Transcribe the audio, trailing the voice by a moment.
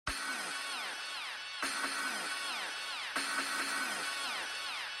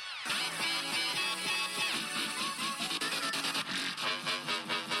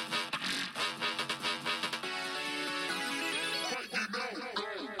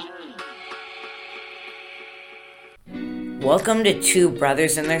Welcome to Two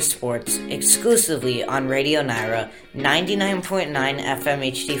Brothers and Their Sports, exclusively on Radio Naira, 99.9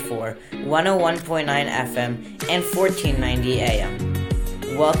 FM HD4, 101.9 FM, and 1490 AM.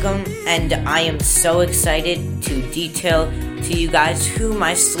 Welcome, and I am so excited to detail to you guys who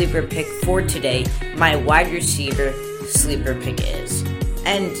my sleeper pick for today, my wide receiver sleeper pick is.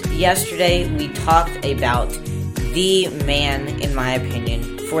 And yesterday we talked about the man, in my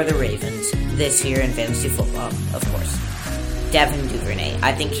opinion, for the Ravens this year in fantasy football, of course. Devin Duvernay.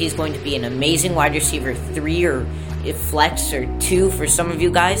 I think he's going to be an amazing wide receiver 3 or flex or 2 for some of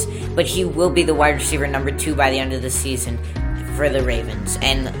you guys, but he will be the wide receiver number 2 by the end of the season for the Ravens,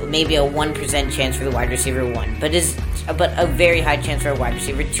 and maybe a 1% chance for the wide receiver 1, but a very high chance for a wide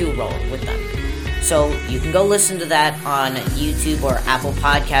receiver 2 role with them. So you can go listen to that on YouTube or Apple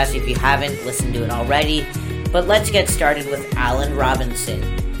Podcasts if you haven't listened to it already. But let's get started with Allen Robinson,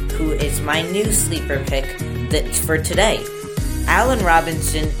 who is my new sleeper pick for today. Allen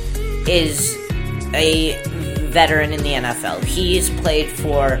Robinson is a veteran in the NFL. He's played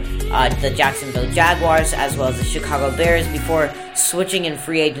for the Jacksonville Jaguars as well as the Chicago Bears before switching in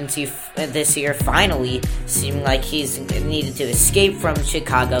free agency this year, finally seeming like he's needed to escape from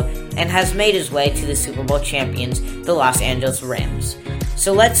Chicago, and has made his way to the Super Bowl champions, the Los Angeles Rams.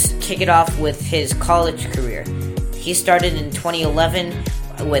 So let's kick it off with his college career. He started in 2011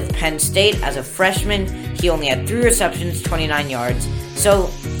 with Penn State as a freshman. He only had 3 receptions, 29 yards. So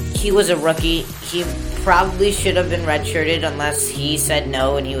he was a rookie. He probably should have been redshirted unless he said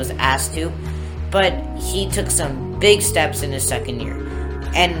no and he was asked to. But he took some big steps in his second year.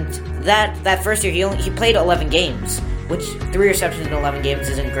 And that first year, he played 11 games, which 3 receptions in 11 games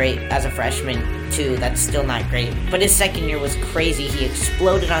isn't great as a freshman, too. That's still not great. But his second year was crazy. He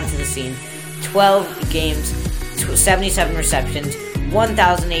exploded onto the scene. 12 games, 77 receptions,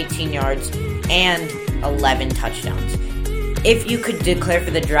 1,018 yards, and 11 touchdowns. If you could declare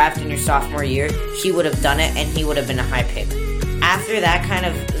for the draft in your sophomore year, he would have done it, and he would have been a high pick. After that kind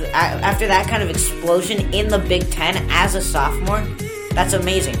of explosion in the Big Ten as a sophomore, that's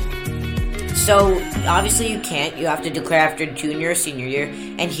amazing. So obviously you can't. You have to declare after junior or senior year,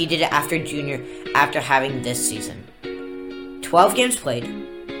 and he did it after junior, after having this season. 12 games played,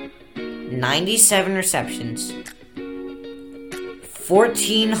 97 receptions,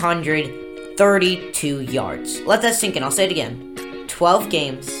 1,432 yards. Let that sink in. I'll say it again. 12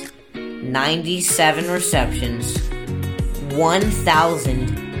 games, 97 receptions,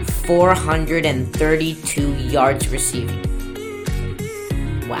 1,432 yards receiving.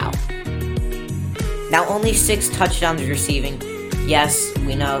 Wow. Now only 6 touchdowns receiving. Yes,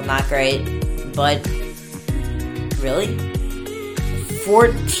 we know, not great, but really?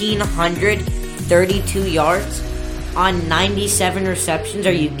 1,432 yards on 97 receptions?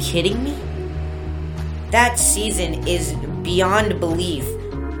 Are you kidding me? That season is beyond belief.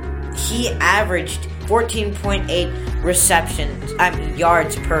 He averaged 14.8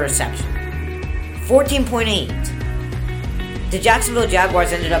 yards per reception. 14.8. The Jacksonville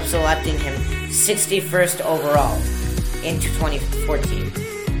Jaguars ended up selecting him 61st overall in 2014.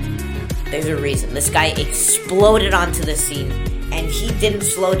 There's a reason. This guy exploded onto the scene, and he didn't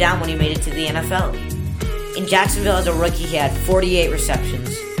slow down when he made it to the NFL. In Jacksonville as a rookie, he had 48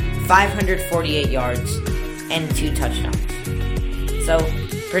 receptions, 548 yards, and 2 touchdowns. So,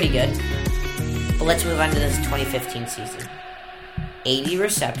 pretty good. But let's move on to this 2015 season. 80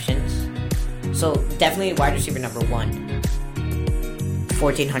 receptions. So, definitely wide receiver number 1.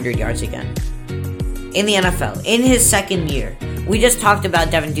 1,400 yards again. In the NFL, in his second year. We just talked about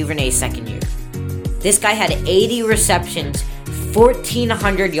Devin Duvernay's second year. This guy had 80 receptions,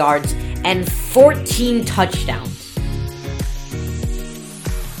 1,400 yards, and 14 touchdowns.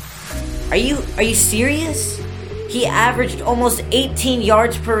 Are you serious? He averaged almost 18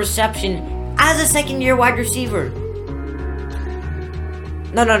 yards per reception as a second-year wide receiver.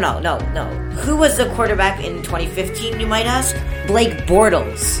 No. Who was the quarterback in 2015, you might ask? Blake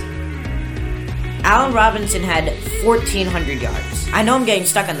Bortles. Allen Robinson had 1,400 yards. I know I'm getting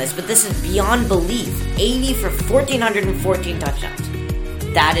stuck on this, but this is beyond belief. 80 for 1,414 touchdowns.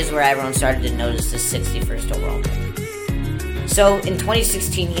 That is where everyone started to notice the 61st overall pick. So in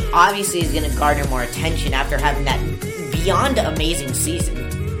 2016, he obviously is going to garner more attention after having that beyond amazing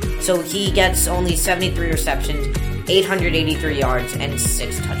season. So he gets only 73 receptions, 883 yards, and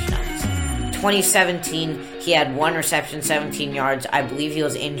 6 touchdowns. 2017, he had 1 reception, 17 yards. I believe he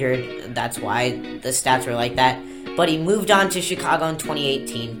was injured. That's why the stats were like that. But he moved on to Chicago in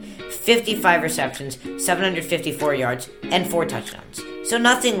 2018. 55 receptions, 754 yards, and 4 touchdowns. So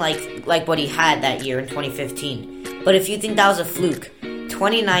nothing like what he had that year in 2015. But if you think that was a fluke,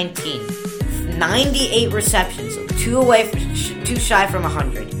 2019, 98 receptions, two shy from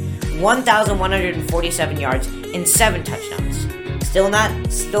 100, 1,147 yards, and 7 touchdowns. Still not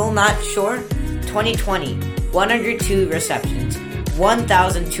sure? 2020, 102 receptions,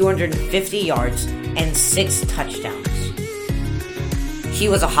 1,250 yards, and 6 touchdowns. He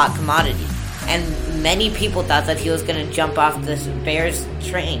was a hot commodity, and many people thought that he was going to jump off this Bears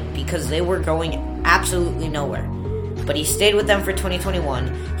train because they were going absolutely nowhere. But he stayed with them for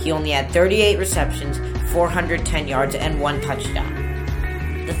 2021. He only had 38 receptions, 410 yards, and 1 touchdown.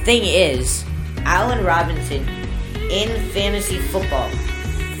 The thing is, Allen Robinson in fantasy football,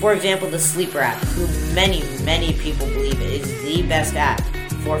 for example, the Sleeper app, who many people believe is the best app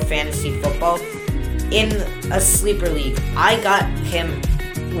for fantasy football, in a Sleeper league, I got him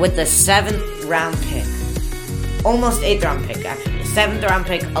with the 7th round pick. Almost 8th round pick, actually. 7th round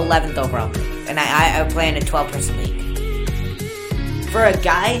pick, 11th overall pick. And I play in a 12-person league. For a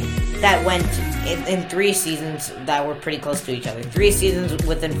guy that went in 3 seasons that were pretty close to each other, 3 seasons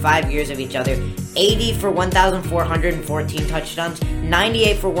within 5 years of each other, 80 for 1,414 touchdowns,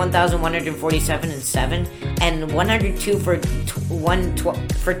 98 for 1,147 and 7, and 102 for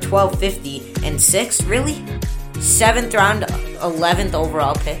 1,250 and 6? Really? 7th round, 11th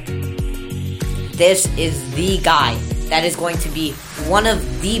overall pick? This is the guy that is going to be one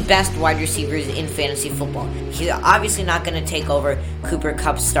of the best wide receivers in fantasy football. He's obviously not going to take over Cooper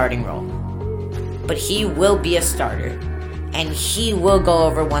Kupp's starting role, but he will be a starter, and he will go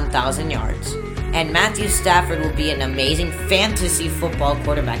over 1,000 yards. And Matthew Stafford will be an amazing fantasy football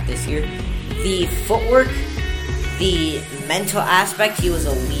quarterback this year. The footwork, the mental aspect, he was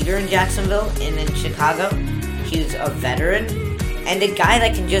a leader in Jacksonville and in Chicago. He was a veteran, and a guy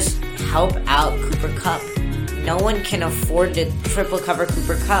that can just help out Cooper Kupp. No one can afford to triple cover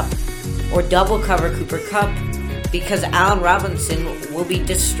Cooper Kupp or double cover Cooper Kupp because Allen Robinson will be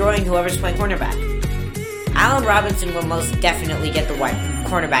destroying whoever's playing cornerback. Allen Robinson will most definitely get the wide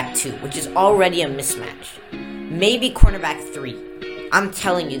cornerback 2, which is already a mismatch. Maybe cornerback 3. I'm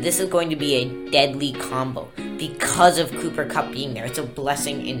telling you, this is going to be a deadly combo because of Cooper Kupp being there. It's a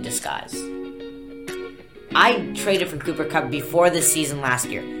blessing in disguise. I traded for Cooper Kupp before the season last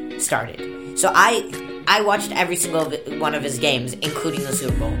year started. So I watched every single one of his games, including the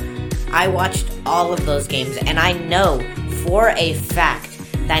Super Bowl. I watched all of those games, and I know for a fact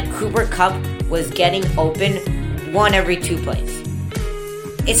that Cooper Kupp was getting open 1 every 2 plays.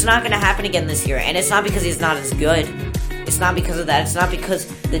 It's not going to happen again this year, and it's not because he's not as good. It's not because of that. It's not because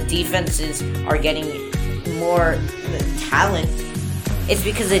the defenses are getting more talent. It's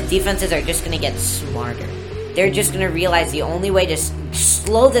because the defenses are just going to get smarter. They're just going to realize the only way to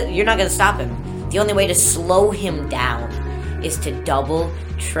you're not going to stop him. The only way to slow him down is to double,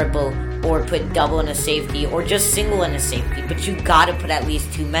 triple, or put double in a safety, or just single in a safety. But you got to put at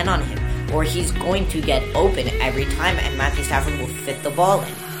least 2 men on him, or he's going to get open every time, and Matthew Stafford will fit the ball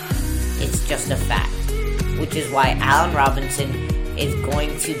in. It's just a fact. Which is why Allen Robinson is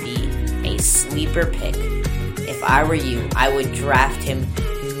going to be a sleeper pick. If I were you, I would draft him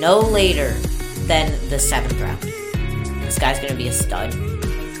no later than the 7th round. This guy's going to be a stud.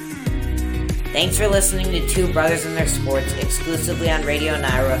 Thanks for listening to Two Brothers and Their Sports exclusively on Radio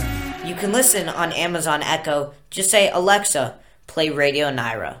Naira. You can listen on Amazon Echo. Just say, Alexa, play Radio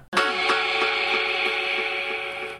Naira.